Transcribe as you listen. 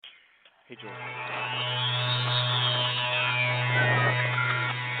Hey, Julie.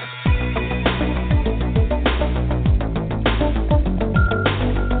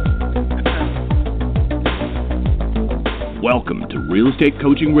 Welcome to Real Estate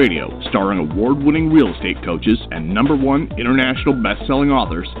Coaching Radio, starring award-winning real estate coaches and #1 international best-selling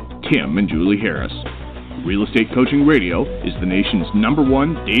authors, Tim and Julie Harris. Real Estate Coaching Radio is the nation's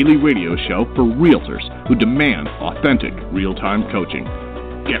 #1 daily radio show for realtors who demand authentic, real-time coaching.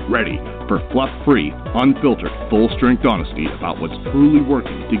 Get ready for fluff-free, unfiltered, full-strength honesty about what's truly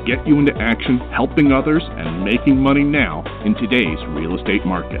working to get you into action, helping others, and making money now in today's real estate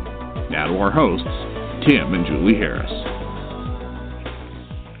market. Now to our hosts, Tim and Julie Harris.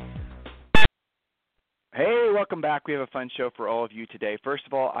 Hey, welcome back. We have a fun show for all of you today. First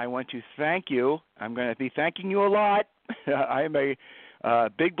of all, I want to thank you. I'm going to be thanking you a lot. I am a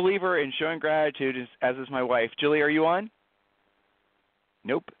big believer in showing gratitude, as is my wife. Julie, are you on?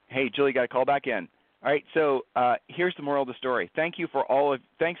 Nope. Hey, Julie, got to call back in. All right, so here's the moral of the story. Thanks to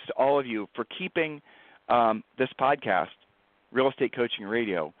all of you for keeping this podcast, Real Estate Coaching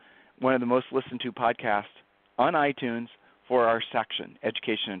Radio, one of the most listened to podcasts on iTunes for our section,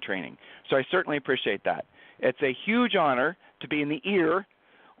 Education and Training. So I certainly appreciate that. It's a huge honor to be in the ear,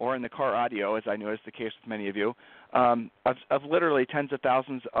 or in the car audio, as I know is the case with many of you, of literally tens of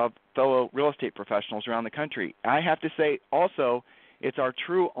thousands of fellow real estate professionals around the country. I have to say also, it's our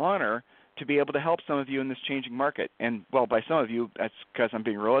true honor to be able to help some of you in this changing market. And, well, by some of you, that's because I'm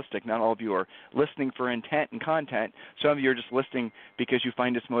being realistic. Not all of you are listening for intent and content. Some of you are just listening because you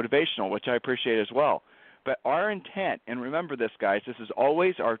find us motivational, which I appreciate as well. But our intent, and remember this, guys, this is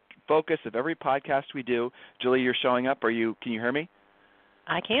always our focus of every podcast we do. Julie, you're showing up. Can you hear me?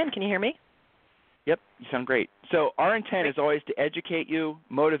 I can. Can you hear me? Yep, you sound great. So our intent is always to educate you,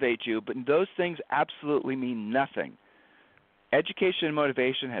 motivate you, but those things absolutely mean nothing. Education and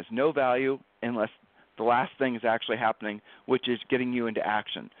motivation has no value unless the last thing is actually happening, which is getting you into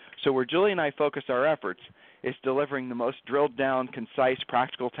action. So where Julie and I focus our efforts is delivering the most drilled down, concise,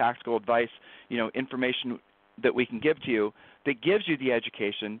 practical, tactical advice, information that we can give to you that gives you the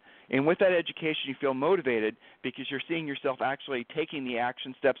education. And with that education, you feel motivated because you're seeing yourself actually taking the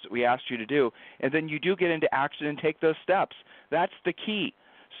action steps that we asked you to do. And then you do get into action and take those steps. That's the key.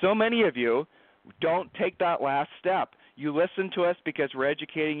 So many of you don't take that last step. You listen to us because we're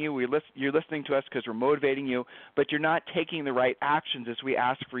educating you. You're listening to us because we're motivating you, but you're not taking the right actions as we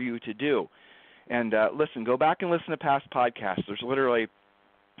ask for you to do. And listen, go back and listen to past podcasts. There's literally,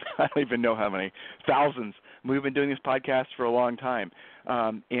 I don't even know how many, thousands. We've been doing this podcast for a long time.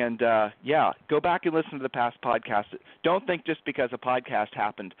 Go back and listen to the past podcasts. Don't think just because a podcast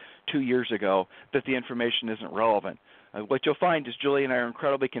happened 2 years ago that the information isn't relevant. What you'll find is Julie and I are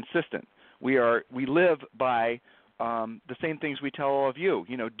incredibly consistent. We live by the same things we tell all of you,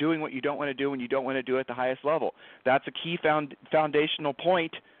 doing what you don't want to do when you don't want to do it at the highest level. That's a key foundational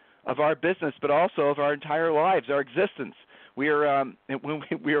point of our business, but also of our entire lives, our existence. We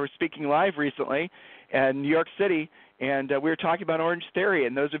were speaking live recently in New York City, and we were talking about Orange Theory.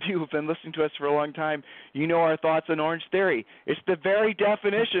 And those of you who've been listening to us for a long time, you know our thoughts on Orange Theory. It's the very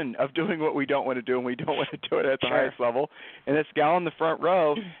definition of doing what we don't want to do, and we don't want to do it at the highest level. And this gal in the front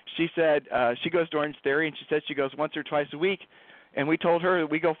row, she said she goes to Orange Theory, and she said she goes once or twice a week. And we told her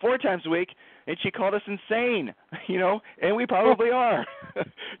we go 4 times a week, and she called us insane, and we probably are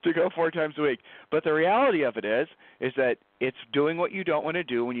to go 4 times a week. But the reality of it is that it's doing what you don't want to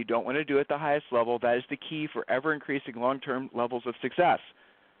do when you don't want to do it at the highest level. That is the key for ever-increasing long-term levels of success.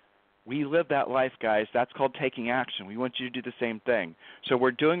 We live that life, guys. That's called taking action. We want you to do the same thing. So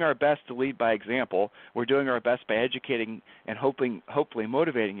we're doing our best to lead by example. We're doing our best by educating and hopefully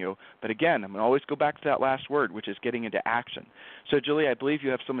motivating you. But again, I'm going to always go back to that last word, which is getting into action. So, Julie, I believe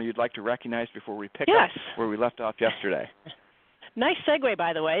you have someone you'd like to recognize before we pick up where we left off yesterday. Nice segue,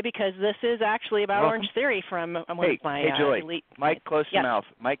 by the way, because this is actually about Orange Theory from one of my Julie, elite. Mic close to mouth.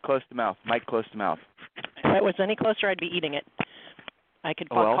 Mic close to mouth. Mic close to mouth. If it was any closer, I'd be eating it. I could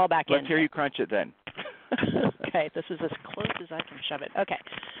call back in. Let's hear you crunch it then. Okay, this is as close as I can shove it. Okay.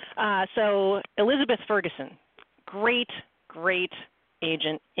 So Elizabeth Ferguson, great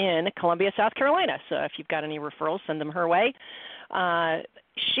agent in Columbia, South Carolina. So if you've got any referrals, send them her way.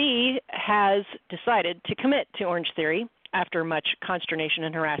 She has decided to commit to Orange Theory after much consternation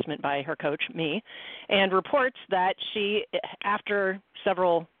and harassment by her coach, me, and reports that she, after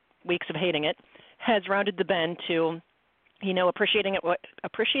several weeks of hating it, has rounded the bend to appreciating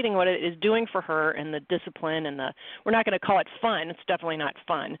what it is doing for her and the discipline and we're not going to call it fun. It's definitely not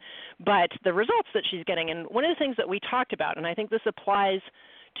fun, but the results that she's getting. And one of the things that we talked about, and I think this applies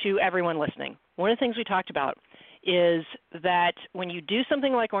to everyone listening, one of the things we talked about is that when you do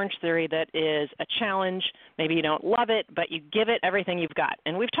something like Orange Theory that is a challenge, maybe you don't love it, but you give it everything you've got.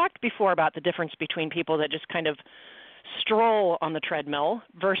 And we've talked before about the difference between people that just kind of stroll on the treadmill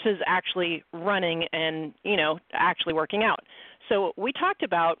versus actually running and, actually working out. So we talked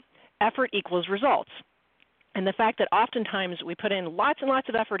about effort equals results. And the fact that oftentimes we put in lots and lots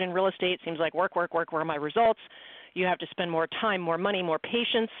of effort in real estate, seems like work, where are my results? You have to spend more time, more money, more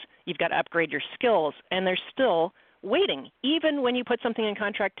patience. You've got to upgrade your skills, and they're still waiting. Even when you put something in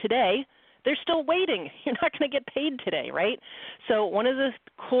contract today, they're still waiting. You're not going to get paid today, right? So one of the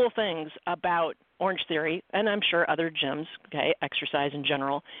cool things about Orange Theory, and I'm sure other gyms, exercise in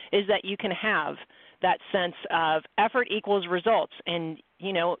general, is that you can have that sense of effort equals results. And,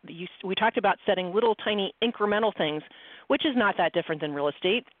 we talked about setting little tiny incremental things, which is not that different than real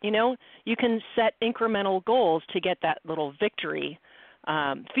estate. You can set incremental goals to get that little victory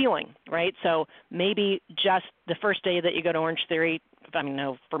feeling, right? So maybe just the first day that you go to Orange Theory,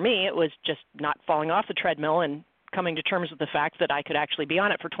 for me, it was just not falling off the treadmill and coming to terms with the fact that I could actually be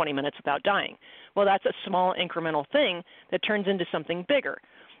on it for 20 minutes without dying. Well, that's a small incremental thing that turns into something bigger.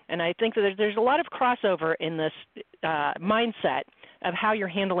 And I think that there's a lot of crossover in this mindset of how you're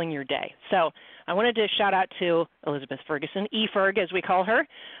handling your day. So I wanted to shout out to Elizabeth Ferguson, E-Ferg as we call her,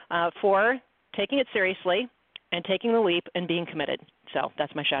 for taking it seriously and taking the leap and being committed. So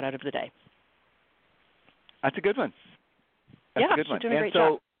that's my shout out of the day. That's a good one. That's a good one. She's doing a great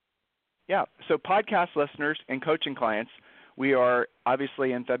job. Yeah, so podcast listeners and coaching clients, we are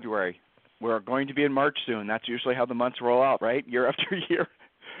obviously in February. We're going to be in March soon. That's usually how the months roll out, right? Year after year.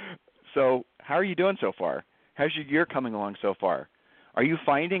 So how are you doing so far? How's your year coming along so far? Are you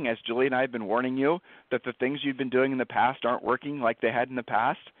finding, as Julie and I have been warning you, that the things you've been doing in the past aren't working like they had in the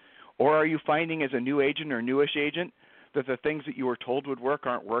past? Or are you finding as a new agent or newish agent that the things that you were told would work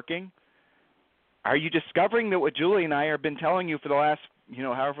aren't working? Are you discovering that what Julie and I have been telling you for the last,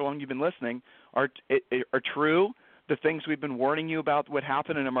 however long you've been listening, are true? The things we've been warning you about would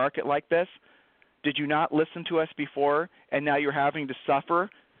happen in a market like this? Did you not listen to us before, and now you're having to suffer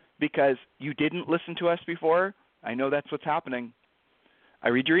because you didn't listen to us before? I know that's what's happening. I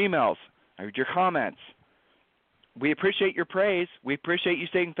read your emails. I read your comments. We appreciate your praise. We appreciate you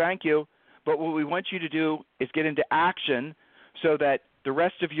saying thank you. But what we want you to do is get into action so that the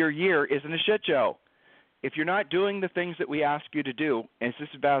rest of your year isn't a shit show. If you're not doing the things that we ask you to do, and this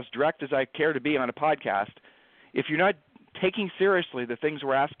is about as direct as I care to be on a podcast, if you're not taking seriously the things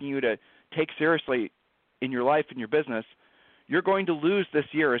we're asking you to take seriously in your life and your business, you're going to lose this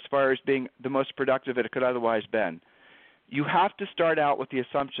year as far as being the most productive it could otherwise been. You have to start out with the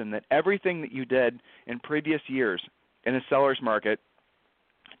assumption that everything that you did in previous years in a seller's market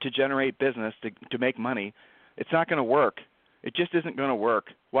to generate business, to make money, it's not going to work. It just isn't going to work.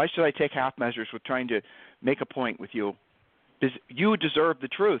 Why should I take half measures with trying to make a point with you? You deserve the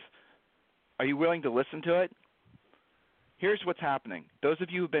truth. Are you willing to listen to it? Here's what's happening. Those of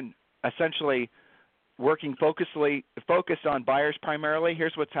you who've been essentially working focused on buyers primarily,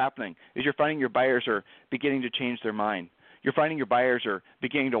 here's what's happening, is you're finding your buyers are beginning to change their mind. You're finding your buyers are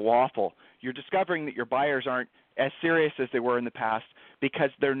beginning to waffle. You're discovering that your buyers aren't as serious as they were in the past because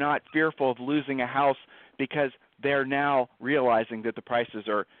they're not fearful of losing a house because they're now realizing that the prices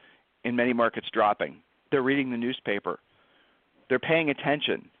are, in many markets, dropping. They're reading the newspaper. They're paying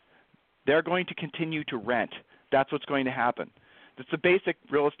attention. They're going to continue to rent. That's what's going to happen. That's the basic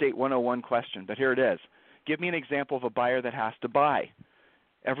real estate 101 question, but here it is. Give me an example of a buyer that has to buy.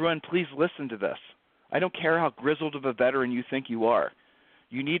 Everyone, please listen to this. I don't care how grizzled of a veteran you think you are.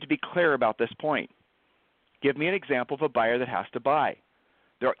 You need to be clear about this point. Give me an example of a buyer that has to buy.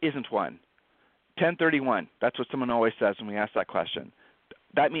 There isn't one. 1031, that's what someone always says when we ask that question.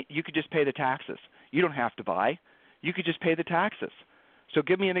 That means you could just pay the taxes. You don't have to buy. You could just pay the taxes. So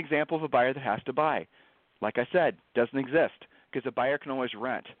give me an example of a buyer that has to buy. Like I said, doesn't exist because a buyer can always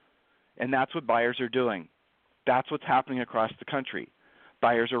rent. And that's what buyers are doing. That's what's happening across the country.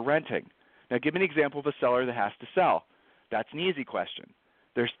 Buyers are renting. Now give me an example of a seller that has to sell. That's an easy question.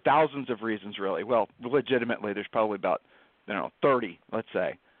 There's thousands of reasons really. Well, legitimately there's probably about 30, let's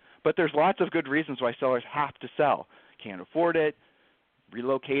say. But there's lots of good reasons why sellers have to sell. Can't afford it,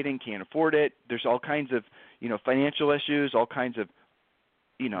 relocating, can't afford it. There's all kinds of, financial issues, all kinds of,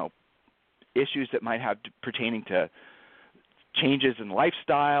 issues that might have pertaining to changes in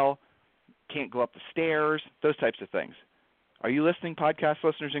lifestyle, can't go up the stairs, those types of things. Are you listening, podcast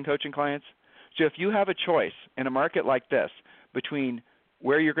listeners and coaching clients? So if you have a choice in a market like this between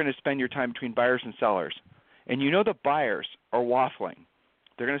where you're going to spend your time between buyers and sellers, and the buyers are waffling,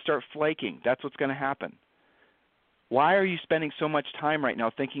 they're going to start flaking. That's what's going to happen. Why are you spending so much time right now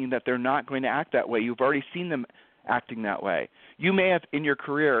thinking that they're not going to act that way? You've already seen them acting that way. You may have in your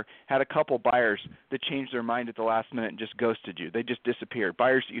career had a couple buyers that changed their mind at the last minute and just ghosted you. They just disappeared.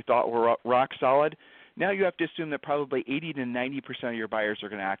 Buyers that you thought were rock solid, now you have to assume that probably 80 to 90% of your buyers are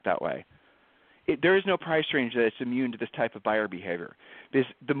going to act that way. There is no price range that is immune to this type of buyer behavior. Because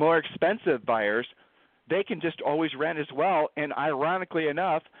the more expensive buyers, they can just always rent as well, and ironically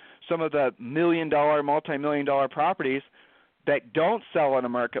enough, some of the million-dollar, multi-million-dollar properties that don't sell in a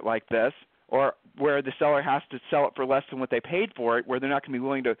market like this, or where the seller has to sell it for less than what they paid for it, where they're not going to be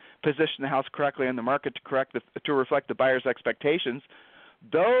willing to position the house correctly on the market to reflect the buyer's expectations,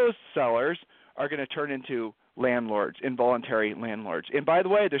 those sellers are going to turn into landlords, involuntary landlords. And by the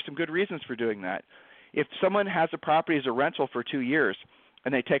way, there's some good reasons for doing that. If someone has a property as a rental for 2 years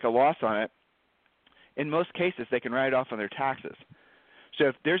and they take a loss on it, in most cases they can write it off on their taxes. So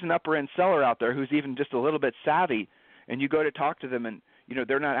if there's an upper end seller out there who's even just a little bit savvy, and you go to talk to them and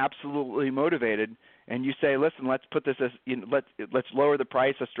they're not absolutely motivated, and you say, listen, let's put this as let's lower the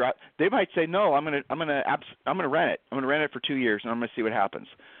price, let's drop. They might say, no, I'm going to rent it. I'm going to rent it for 2 years, and I'm going to see what happens.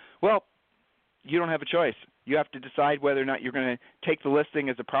 Well, you don't have a choice. You have to decide whether or not you're going to take the listing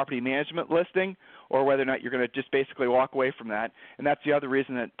as a property management listing, or whether or not you're going to just basically walk away from that. And that's the other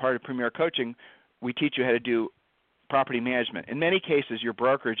reason that part of Premier Coaching, we teach you how to do property management. In many cases, your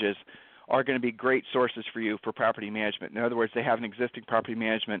brokerages are going to be great sources for you for property management. In other words, they have an existing property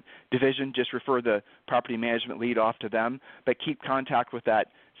management division. Just refer the property management lead off to them, but keep contact with that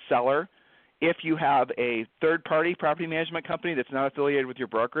seller. If you have a third-party property management company that's not affiliated with your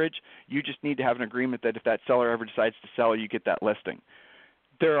brokerage, you just need to have an agreement that if that seller ever decides to sell, you get that listing.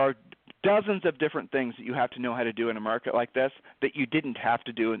 There are dozens of different things that you have to know how to do in a market like this that you didn't have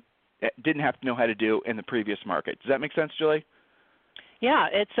to know how to do in the previous market. Does that make sense, Julie? Yeah,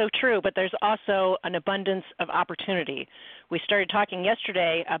 it's so true, but there's also an abundance of opportunity. We started talking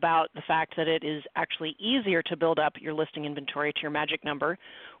yesterday about the fact that it is actually easier to build up your listing inventory to your magic number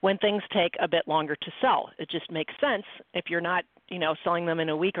when things take a bit longer to sell. It just makes sense if you're not, selling them in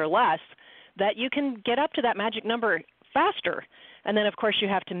a week or less, that you can get up to that magic number faster. And then, of course, you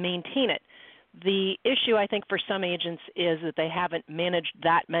have to maintain it. The issue, I think, for some agents is that they haven't managed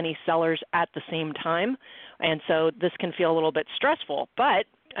that many sellers at the same time, and so this can feel a little bit stressful. But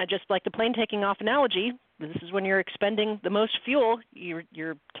just like the plane taking off analogy, this is when you're expending the most fuel.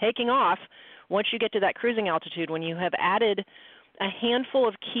 You're taking off once you get to that cruising altitude, when you have added a handful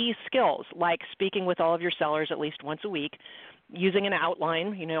of key skills, like speaking with all of your sellers at least once a week, using an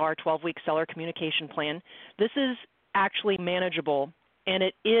outline, our 12-week seller communication plan. This is actually manageable, and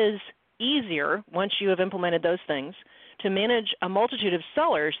it is easier, once you have implemented those things, to manage a multitude of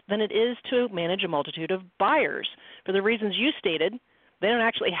sellers than it is to manage a multitude of buyers. For the reasons you stated, they don't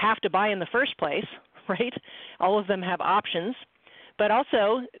actually have to buy in the first place, right? All of them have options. But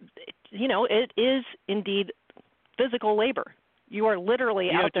also, it is indeed physical labor. You are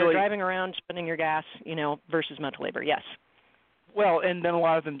literally out there driving around, spinning your gas, versus mental labor. Yes. Well, and then a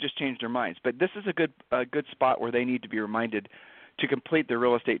lot of them just change their minds. But this is a good spot where they need to be reminded to complete their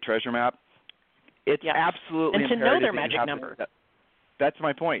real estate treasure map. It's absolutely imperative. And to know their magic number. That's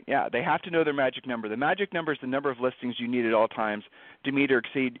my point. Yeah, they have to know their magic number. The magic number is the number of listings you need at all times to meet or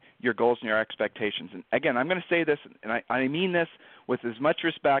exceed your goals and your expectations. And again, I'm going to say this, and I mean this with as much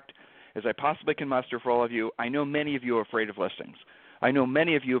respect as I possibly can muster for all of you. I know many of you are afraid of listings. I know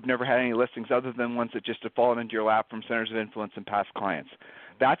many of you have never had any listings other than ones that just have fallen into your lap from centers of influence and past clients.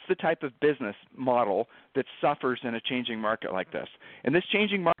 That's the type of business model that suffers in a changing market like this. And this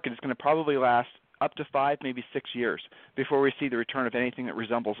changing market is going to probably last up to 5, maybe 6 years before we see the return of anything that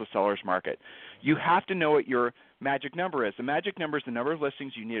resembles a seller's market. You have to know what your magic number is. The magic number is the number of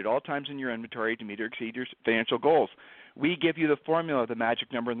listings you need at all times in your inventory to meet or exceed your financial goals. We give you the formula of the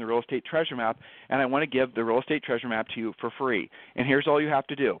magic number in the Real Estate Treasure Map, and I want to give the Real Estate Treasure Map to you for free. And here's all you have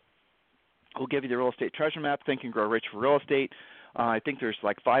to do. We'll give you the Real Estate Treasure Map, Think and Grow Rich for Real Estate. I think there's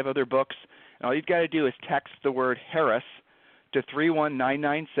like 5 other books. And all you've got to do is text the word Harris to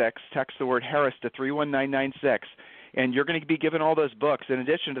 31996. Text the word Harris to 31996. And you're going to be given all those books. In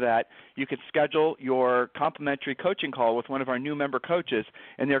addition to that, you can schedule your complimentary coaching call with one of our new member coaches,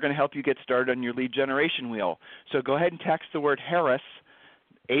 and they're going to help you get started on your lead generation wheel. So go ahead and text the word Harris,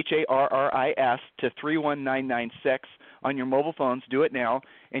 Harris, to 31996 on your mobile phones. Do it now,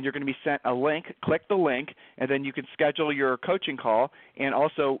 and you're going to be sent a link. Click the link, and then you can schedule your coaching call, and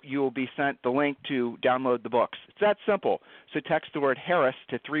also you will be sent the link to download the books. It's that simple. So text the word Harris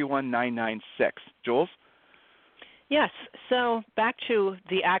to 31996. Jules? Yes. So back to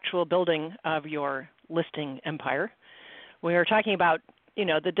the actual building of your listing empire. We are talking about,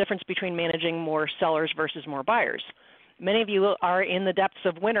 the difference between managing more sellers versus more buyers. many of you are in the depths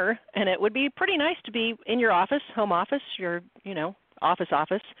of winter, and it would be pretty nice to be in your office, home office, your,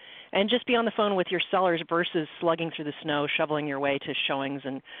 office, and just be on the phone with your sellers versus slugging through the snow, shoveling your way to showings.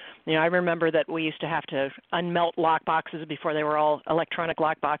 And, I remember that we used to have to unmelt lock boxes before they were all electronic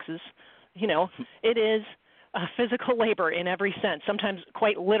lock boxes. It is a physical labor in every sense, sometimes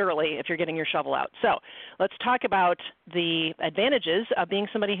quite literally if you're getting your shovel out. So let's talk about the advantages of being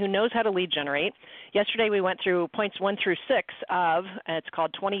somebody who knows how to lead generate. Yesterday we went through points 1 through 6 of, it's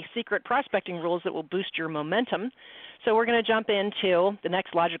called 20 Secret Prospecting Rules that will boost your momentum. So we're going to jump into the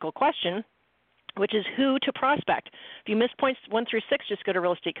next logical question, which is who to prospect. If you missed points 1 through 6, just go to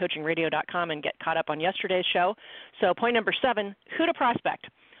realestatecoachingradio.com and get caught up on yesterday's show. So point number 7, who to prospect.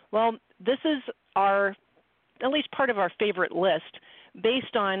 Well, this is at least part of our favorite list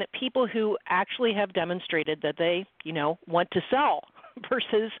based on people who actually have demonstrated that they, want to sell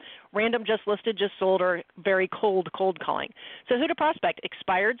versus random just listed, just sold, or very cold calling. So who to prospect?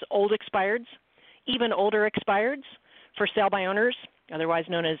 Expireds, old expireds, even older expireds, for sale by owners, otherwise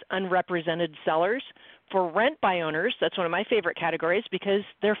known as unrepresented sellers. For rent by owners, that's one of my favorite categories because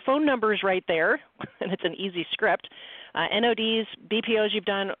their phone number is right there, and it's an easy script. NODs, BPOs you've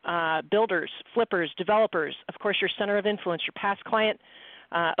done, builders, flippers, developers, of course your center of influence, your past client,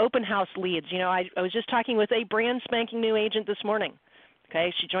 open house leads. I was just talking with a brand spanking new agent this morning.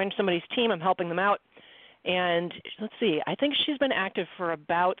 Okay, she joined somebody's team. I'm helping them out. And let's see, I think she's been active for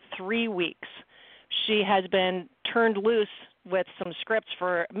about 3 weeks. She has been turned loose with some scripts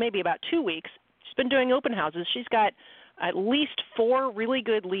for maybe about 2 weeks. She's been doing open houses. She's got at least 4 really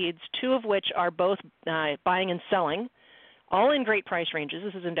good leads, 2 of which are both buying and selling, all in great price ranges.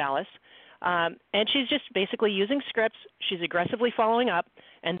 This is in Dallas. And she's just basically using scripts. She's aggressively following up,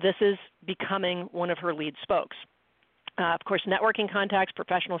 and this is becoming one of her lead spokes. Of course, networking contacts,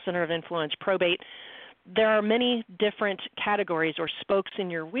 professional center of influence, probate. There are many different categories or spokes in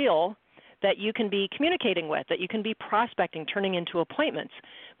your wheel that you can be communicating with, that you can be prospecting, turning into appointments.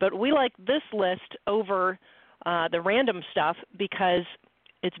 But we like this list over the random stuff because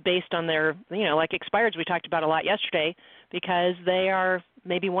it's based on their, like expireds we talked about a lot yesterday, because they are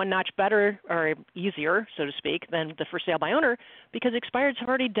maybe one notch better or easier, so to speak, than the for sale by owner, because expireds have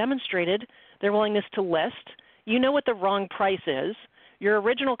already demonstrated their willingness to list. You know what the wrong price is. Your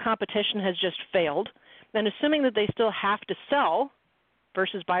original competition has just failed. Then assuming that they still have to sell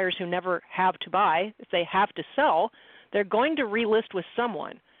versus buyers who never have to buy, if they have to sell, they're going to relist with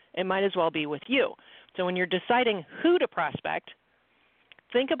someone. It might as well be with you. So when you're deciding who to prospect,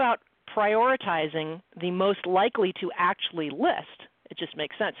 think about prioritizing the most likely to actually list. It just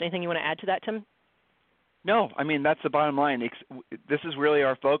makes sense. Anything you want to add to that, Tim? No, that's the bottom line. This is really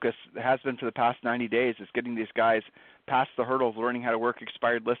our focus. It has been for the past 90 days is getting these guys past the hurdle of learning how to work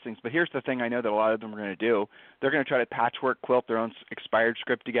expired listings. But here's the thing I know that a lot of them are going to do. They're going to try to patchwork quilt their own expired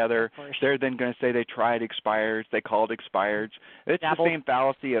script together. They're then going to say they tried expireds, they called expireds. It's the same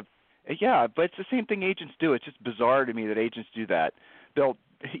fallacy of, but it's the same thing agents do. It's just bizarre to me that agents do that.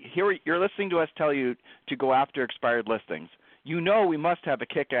 You're listening to us tell you to go after expired listings. We must have a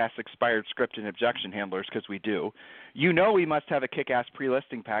kick-ass expired script and objection handlers because we do. We must have a kick-ass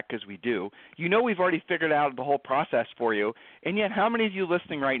pre-listing pack because we do. We've already figured out the whole process for you. And yet how many of you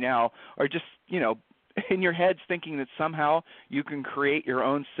listening right now are just, in your heads thinking that somehow you can create your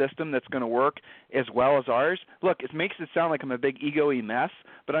own system that's going to work as well as ours? Look, it makes it sound like I'm a big ego-y mess,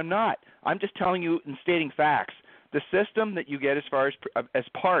 but I'm not. I'm just telling you and stating facts. The system that you get as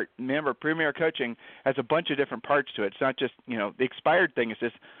part, remember, Premier Coaching has a bunch of different parts to it. It's not just, the expired thing is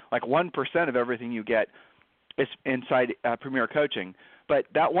just like 1% of everything you get is inside Premier Coaching. But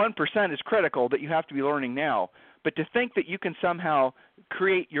that 1% is critical that you have to be learning now. But to think that you can somehow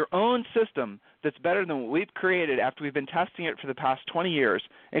create your own system that's better than what we've created after we've been testing it for the past 20 years,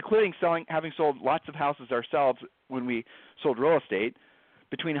 including having sold lots of houses ourselves when we sold real estate,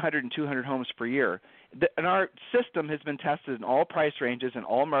 between 100 and 200 homes per year. And our system has been tested in all price ranges and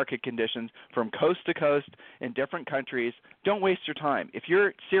all market conditions from coast to coast in different countries. Don't waste your time. If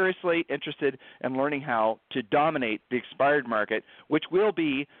you're seriously interested in learning how to dominate the expired market, which will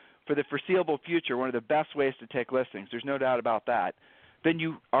be for the foreseeable future one of the best ways to take listings, there's no doubt about that, then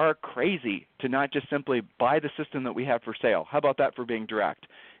you are crazy to not just simply buy the system that we have for sale. How about that for being direct?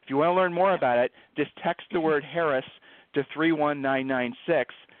 If you want to learn more about it, just text the word Harris to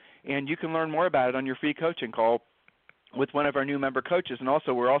 31996, and you can learn more about it on your free coaching call with one of our new member coaches. And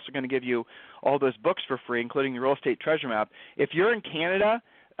also, we're also going to give you all those books for free, including the Real Estate Treasure Map. If you're in Canada,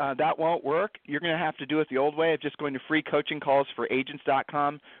 that won't work. You're going to have to do it the old way of just going to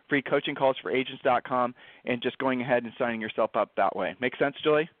freecoachingcallsforagents.com, freecoachingcallsforagents.com, and just going ahead and signing yourself up that way. Make sense,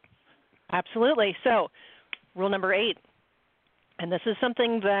 Julie? Absolutely. So, rule number 8, And this is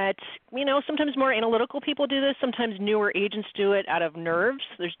something that, sometimes more analytical people do this. Sometimes newer agents do it out of nerves.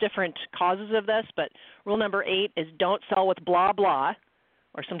 There's different causes of this, but rule number 8 is don't sell with blah, blah,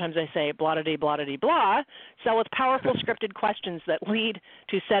 or sometimes I say blah-da-dee, blah-da-dee, blah. Sell with powerful scripted questions that lead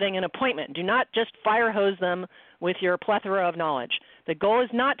to setting an appointment. Do not just fire hose them with your plethora of knowledge. The goal is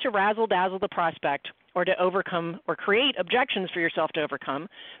not to razzle-dazzle the prospect or to overcome or create objections for yourself to overcome.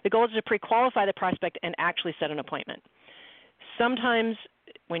 The goal is to pre-qualify the prospect and actually set an appointment. Sometimes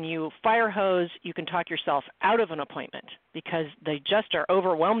when you fire hose, you can talk yourself out of an appointment because they just are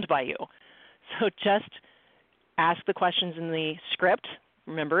overwhelmed by you. So just ask the questions in the script.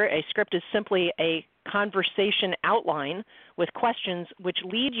 Remember, a script is simply a conversation outline with questions which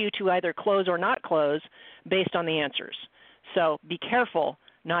lead you to either close or not close based on the answers. So be careful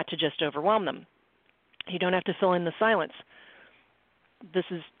not to just overwhelm them. You don't have to fill in the silence. This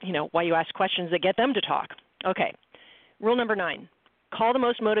is, why you ask questions that get them to talk. Okay. Rule number 9, call the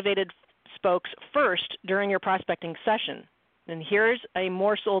most motivated spokes first during your prospecting session. And here's a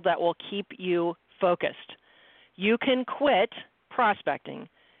morsel that will keep you focused. You can quit prospecting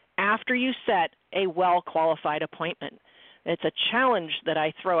after you set a well-qualified appointment. It's a challenge that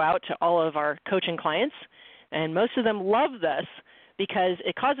I throw out to all of our coaching clients, and most of them love this because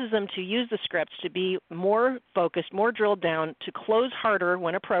it causes them to use the scripts to be more focused, more drilled down, to close harder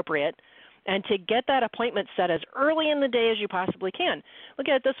when appropriate, and to get that appointment set as early in the day as you possibly can. Look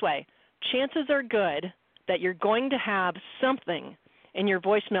at it this way. Chances are good that you're going to have something in your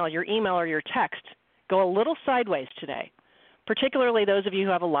voicemail, your email, or your text go a little sideways today, particularly those of you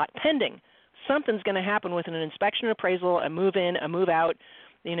who have a lot pending. Something's going to happen with an inspection, appraisal, a move-in, a move-out,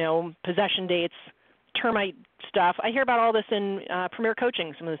 possession dates, termite stuff. I hear about all this in Premier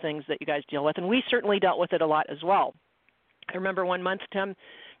Coaching, some of the things that you guys deal with, and we certainly dealt with it a lot as well. I remember one month, Tim,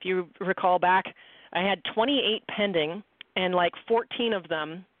 if you recall back, I had 28 pending, and like 14 of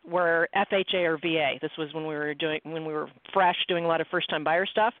them were FHA or VA. This was when we were fresh, doing a lot of first-time buyer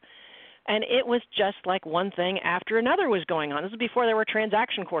stuff, and it was just like one thing after another was going on. This was before there were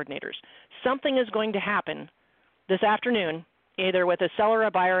transaction coordinators. Something is going to happen this afternoon, either with a seller,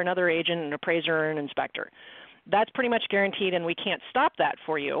 a buyer, another agent, an appraiser, or an inspector. That's pretty much guaranteed, and we can't stop that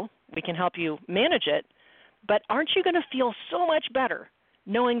for you. We can help you manage it, but aren't you going to feel so much better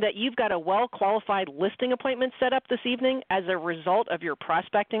knowing that you've got a well-qualified listing appointment set up this evening as a result of your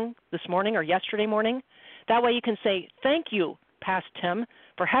prospecting this morning or yesterday morning? That way you can say, thank you, past Tim,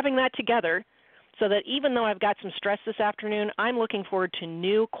 for having that together so that even though I've got some stress this afternoon, I'm looking forward to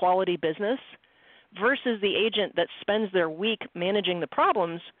new quality business versus the agent that spends their week managing the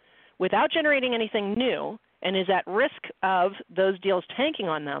problems without generating anything new and is at risk of those deals tanking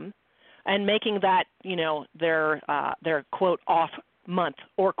on them and making that, their quote off month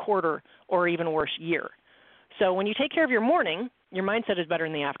or quarter or even worse year. So when you take care of your morning, your mindset is better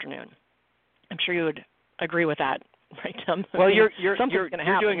in the afternoon. I'm sure you would agree with that, right, Tim? Well, you're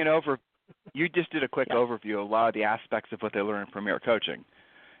doing you just did a quick overview of a lot of the aspects of what they learn in Premier Coaching.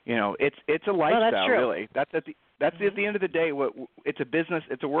 It's a lifestyle, that's true. Really. That's at the end of the day. It's a business.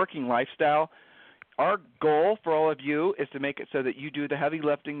 It's a working lifestyle. Our goal for all of you is to make it so that you do the heavy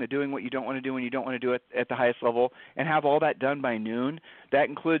lifting, the doing what you don't want to do when you don't want to do it at the highest level, and have all that done by noon. That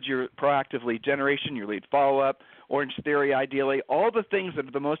includes your proactive lead generation, your lead follow-up, Orange Theory ideally. All the things that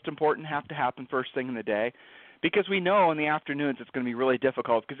are the most important have to happen first thing in the day because we know in the afternoons it's going to be really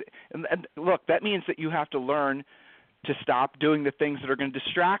difficult. And look, that means that you have to learn to stop doing the things that are going to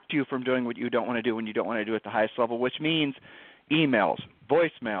distract you from doing what you don't want to do when you don't want to do it at the highest level, which means emails,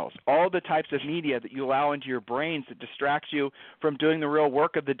 voicemails, all the types of media that you allow into your brains that distracts you from doing the real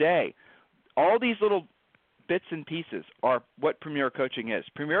work of the day. All these little bits and pieces are what Premier Coaching is.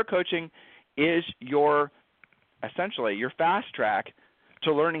 Premier Coaching is essentially your fast track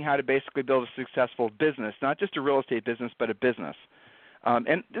to learning how to basically build a successful business, not just a real estate business, but a business.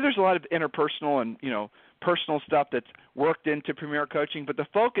 And there's a lot of interpersonal and personal stuff that's worked into Premier Coaching, but the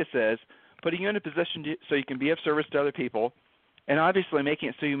focus is putting you in a position so you can be of service to other people, and obviously making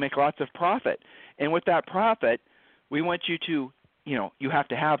it so you make lots of profit. And with that profit, we want you to, you have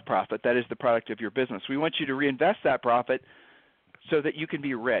to have profit. That is the product of your business. We want you to reinvest that profit so that you can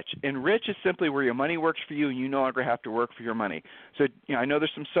be rich. And rich is simply where your money works for you and you no longer have to work for your money. So, I know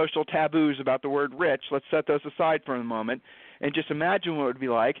there's some social taboos about the word rich. Let's set those aside for a moment and just imagine what it would be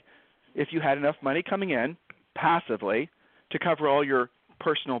like if you had enough money coming in passively to cover all your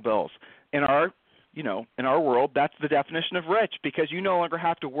personal bills. In our world, that's the definition of rich because you no longer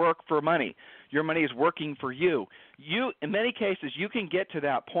have to work for money. Your money is working for you. In many cases, you can get to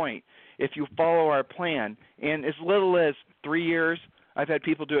that point if you follow our plan in as little as 3 years, I've had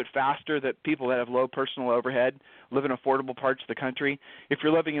people do it faster than people that have low personal overhead, live in affordable parts of the country. If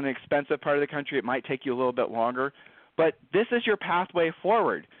you're living in an expensive part of the country, it might take you a little bit longer. But this is your pathway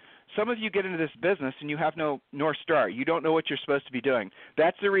forward. Some of you get into this business and you have no North Star. You don't know what you're supposed to be doing.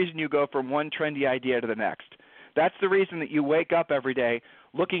 That's the reason you go from one trendy idea to the next. That's the reason that you wake up every day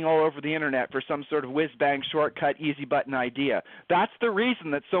looking all over the internet for some sort of whiz-bang, shortcut, easy-button idea. That's the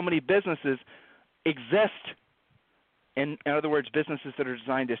reason that so many businesses exist. In other words, businesses that are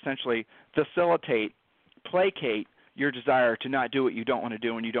designed to essentially facilitate, placate your desire to not do what you don't want to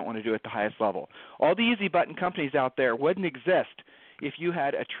do and you don't want to do at the highest level. All the easy button companies out there wouldn't exist if you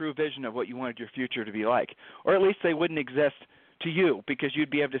had a true vision of what you wanted your future to be like. Or at least they wouldn't exist to you, because you'd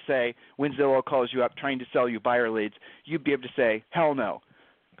be able to say, when Zillow calls you up trying to sell you buyer leads, you'd be able to say, hell no.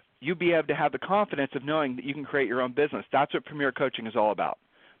 You'd be able to have the confidence of knowing that you can create your own business. That's what Premier Coaching is all about.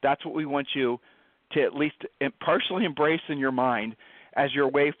 That's what we want you to at least partially embrace in your mind as your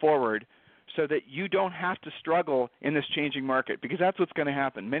way forward, so that you don't have to struggle in this changing market, because that's what's going to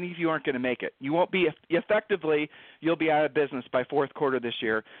happen. Many of you aren't going to make it. You won't be effectively, you'll be out of business by fourth quarter this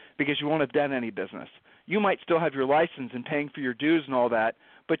year because you won't have done any business. You might still have your license and paying for your dues and all that,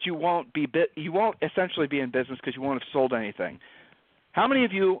 but you won't essentially be in business because you won't have sold anything. How many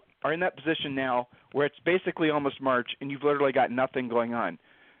of you are in that position now where it's basically almost March and you've literally got nothing going on?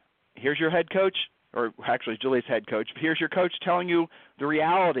 Here's your head coach, or actually Julie's head coach, but here's your coach telling you the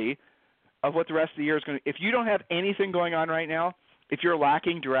reality of what the rest of the year is going to. If you don't have anything going on right now, if you're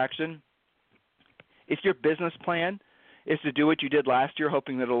lacking direction, if your business plan is to do what you did last year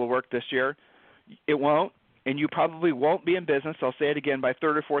hoping that it will work this year, it won't, and you probably won't be in business, I'll say it again, by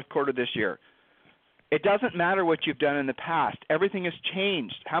third or fourth quarter this year. It doesn't matter what you've done in the past. Everything has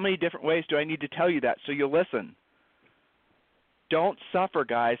changed. How many different ways do I need to tell you that so you'll listen? Don't suffer,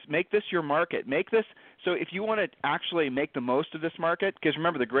 guys. Make this your market. Make this so if you want to actually make the most of this market, because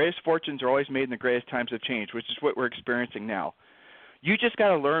remember, the greatest fortunes are always made in the greatest times of change, which is what we're experiencing now. You just got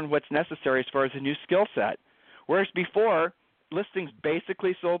to learn what's necessary as far as a new skill set. Whereas before, listings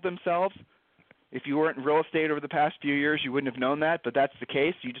basically sold themselves. If you weren't in real estate over the past few years, you wouldn't have known that, but that's the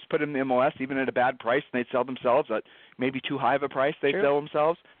case. You just put them in the MLS, even at a bad price, and they'd sell themselves at maybe too high of a price. They'd sell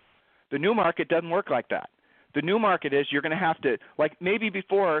themselves. The new market doesn't work like that. The new market is you're going to have to, like maybe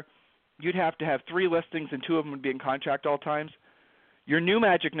before, you'd have to have 3 listings and 2 of them would be in contract all times. Your new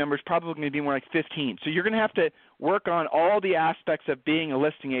magic number is probably going to be more like 15. So you're going to have to work on all the aspects of being a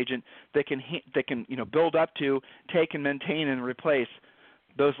listing agent that can build up to, take and maintain and replace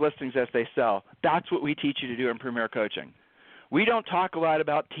those listings as they sell. That's what we teach you to do in Premier Coaching. We don't talk a lot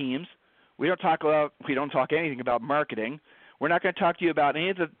about teams. We don't talk anything about marketing. We're not going to talk to you about any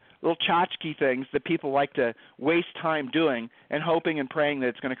of the little tchotchke things that people like to waste time doing and hoping and praying that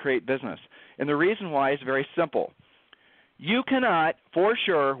it's going to create business. And the reason why is very simple. You cannot, for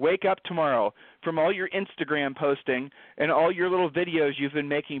sure, wake up tomorrow from all your Instagram posting and all your little videos you've been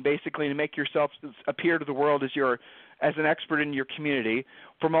making basically to make yourself appear to the world as an expert in your community,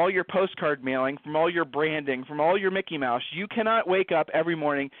 from all your postcard mailing, from all your branding, from all your Mickey Mouse. You cannot wake up every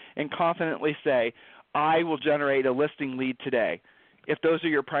morning and confidently say, I will generate a listing lead today. If those are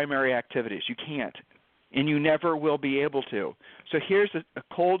your primary activities, you can't, and you never will be able to. So here's a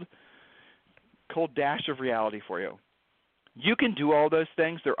cold dash of reality for you. You can do all those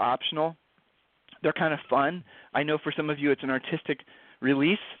things. They're optional. They're kind of fun. I know for some of you it's an artistic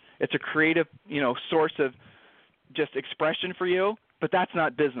release. It's a creative, source of just expression for you, but that's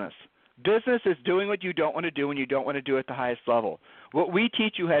not business. Business is doing what you don't want to do when you don't want to do it at the highest level. What we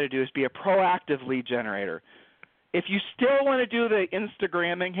teach you how to do is be a proactive lead generator. If you still want to do the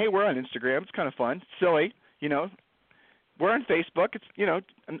Instagramming, hey, we're on Instagram. It's kind of fun. It's silly, We're on Facebook. It's,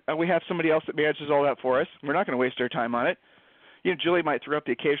 we have somebody else that manages all that for us. We're not going to waste our time on it. Julie might throw up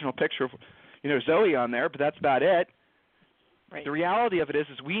the occasional picture of, Zoe on there, but that's about it. Right. The reality of it is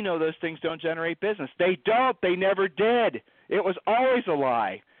we know those things don't generate business. They don't. They never did. It was always a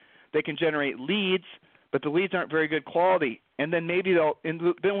lie. They can generate leads, but the leads aren't very good quality. And then maybe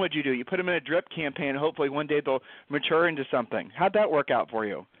then what'd you do? You put them in a drip campaign, and hopefully one day they'll mature into something. How'd that work out for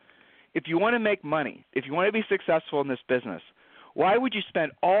you? If you want to make money, if you want to be successful in this business, why would you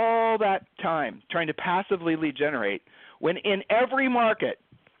spend all that time trying to passively lead generate when in every market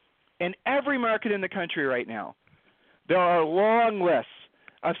in the country right now, there are long lists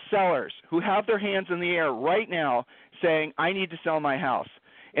of sellers who have their hands in the air right now saying, I need to sell my house.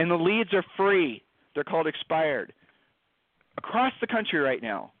 And the leads are free. They're called expired. Across the country right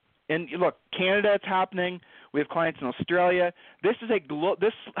now. And look, Canada, it's happening. We have clients in Australia. This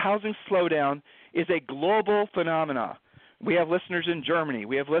housing slowdown is a global phenomena. We have listeners in Germany.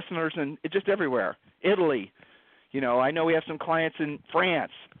 We have listeners in just everywhere. Italy. I know we have some clients in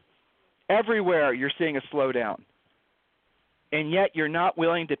France. Everywhere you're seeing a slowdown. And yet you're not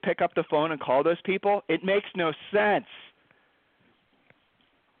willing to pick up the phone and call those people? It makes no sense.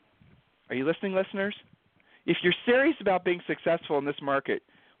 Are you listening, listeners? If you're serious about being successful in this market,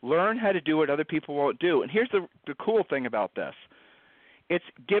 learn how to do what other people won't do. And here's the cool thing about this. It's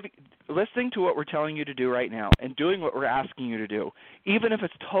listening to what we're telling you to do right now and doing what we're asking you to do. Even if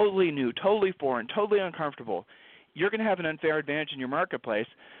it's totally new, totally foreign, totally uncomfortable, you're going to have an unfair advantage in your marketplace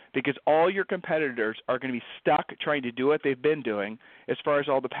because all your competitors are going to be stuck trying to do what they've been doing as far as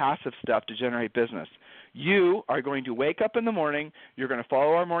all the passive stuff to generate business. You are going to wake up in the morning, you're going to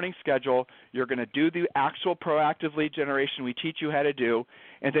follow our morning schedule, you're going to do the actual proactive lead generation we teach you how to do,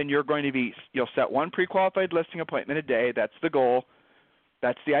 and then you'll set one pre-qualified listing appointment a day. That's the goal.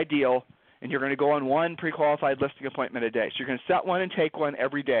 That's the ideal. And you're going to go on one pre-qualified listing appointment a day. So you're going to set one and take one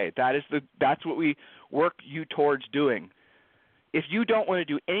every day. That's what we work you towards doing. If you don't want to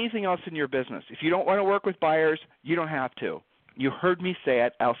do anything else in your business, if you don't want to work with buyers, you don't have to. You heard me say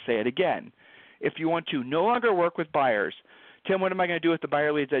it. I'll say it again. If you want to no longer work with buyers, Tim, what am I going to do with the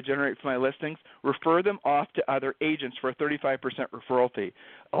buyer leads I generate from my listings? Refer them off to other agents for a 35% referral fee.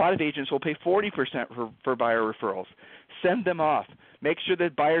 A lot of agents will pay 40% for buyer referrals. Send them off. Make sure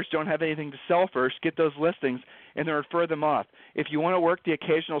that buyers don't have anything to sell first. Get those listings and then refer them off. If you want to work the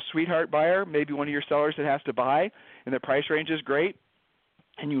occasional sweetheart buyer, maybe one of your sellers that has to buy and the price range is great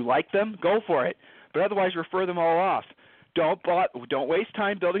and you like them, go for it. But otherwise, refer them all off. Don't waste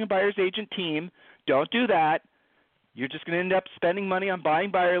time building a buyer's agent team. Don't do that. You're just going to end up spending money on buying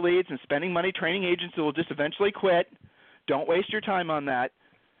buyer leads and spending money training agents who will just eventually quit. Don't waste your time on that.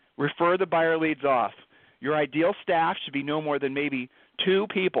 Refer the buyer leads off. Your ideal staff should be no more than maybe 2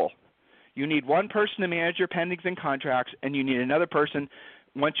 people. You need one person to manage your pendings and contracts, and you need another person,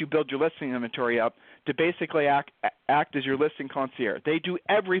 once you build your listing inventory up, to basically act as your listing concierge. They do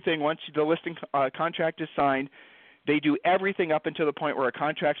everything once the listing contract is signed. They do everything up until the point where a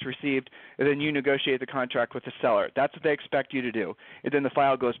contract's received, and then you negotiate the contract with the seller. That's what they expect you to do. And then the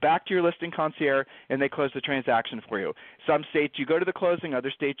file goes back to your listing concierge, and they close the transaction for you. Some states you go to the closing,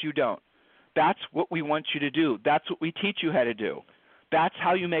 other states you don't. That's what we want you to do. That's what we teach you how to do. That's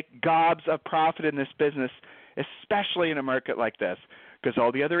how you make gobs of profit in this business, especially in a market like this, because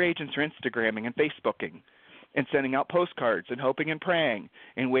all the other agents are Instagramming and Facebooking and sending out postcards and hoping and praying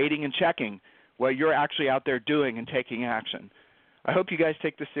and waiting and checking what you're actually out there doing and taking action. I hope you guys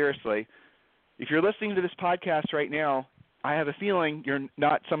take this seriously. If you're listening to this podcast right now, I have a feeling you're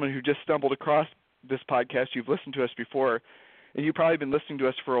not someone who just stumbled across this podcast. You've listened to us before, and you've probably been listening to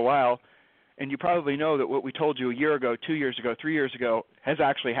us for a while, and you probably know that what we told you a year ago, 2 years ago, 3 years ago has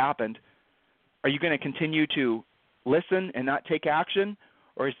actually happened. Are you going to continue to listen and not take action,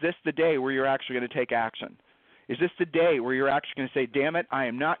 or is this the day where you're actually going to take action? Is this the day where you're actually going to say, damn it, I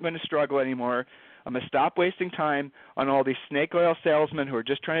am not going to struggle anymore. I'm going to stop wasting time on all these snake oil salesmen who are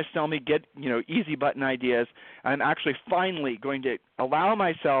just trying to sell me easy button ideas. I'm actually finally going to allow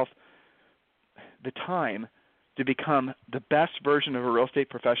myself the time to become the best version of a real estate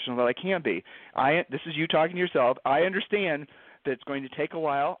professional that I can be. This is you talking to yourself. I understand that it's going to take a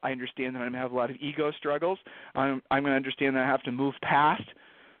while. I understand that I'm going to have a lot of ego struggles. I'm going to understand that I have to move past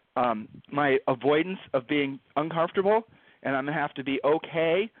my avoidance of being uncomfortable, and I'm going to have to be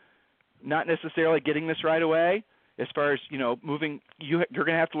okay, not necessarily getting this right away. As far as, moving, you're going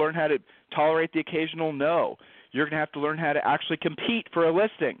to have to learn how to tolerate the occasional no. You're going to have to learn how to actually compete for a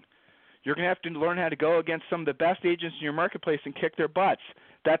listing. You're going to have to learn how to go against some of the best agents in your marketplace and kick their butts.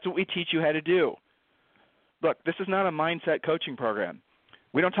 That's what we teach you how to do. Look, this is not a mindset coaching program.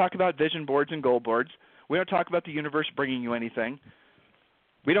 We don't talk about vision boards and goal boards. We don't talk about the universe bringing you anything.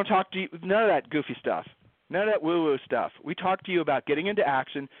 We don't talk to you, none of that goofy stuff, none of that woo-woo stuff. We talk to you about getting into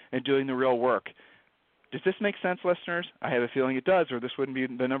action and doing the real work. Does this make sense, listeners? I have a feeling it does, or this wouldn't be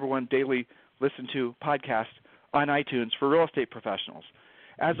the number one daily listened to podcast on iTunes for real estate professionals.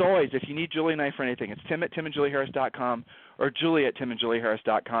 As always, if you need Julie and I for anything, it's tim@timandjulieharris.com or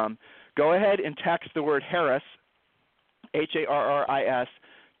julie@timandjulieharris.com. Go ahead and text the word Harris, Harris,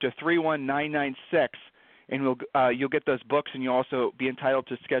 to 31996. And you'll get those books, and you'll also be entitled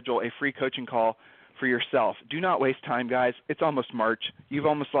to schedule a free coaching call for yourself. Do not waste time, guys. It's almost March. You've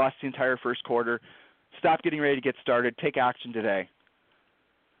almost lost the entire first quarter. Stop getting ready to get started. Take action today.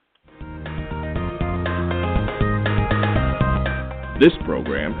 This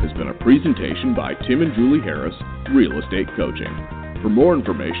program has been a presentation by Tim and Julie Harris, Real Estate Coaching. For more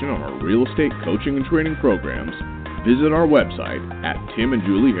information on our real estate coaching and training programs, visit our website at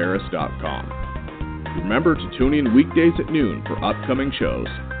timandjulieharris.com. Remember to tune in weekdays at noon for upcoming shows,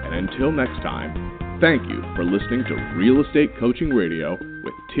 and until next time, Thank you for listening to Real Estate Coaching Radio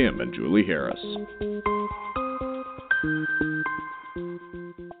with Tim and Julie Harris.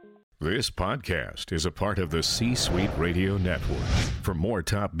 This podcast is a part of the C-Suite Radio Network. For more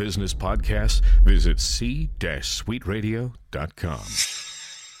top business podcasts, visit c-suiteradio.com.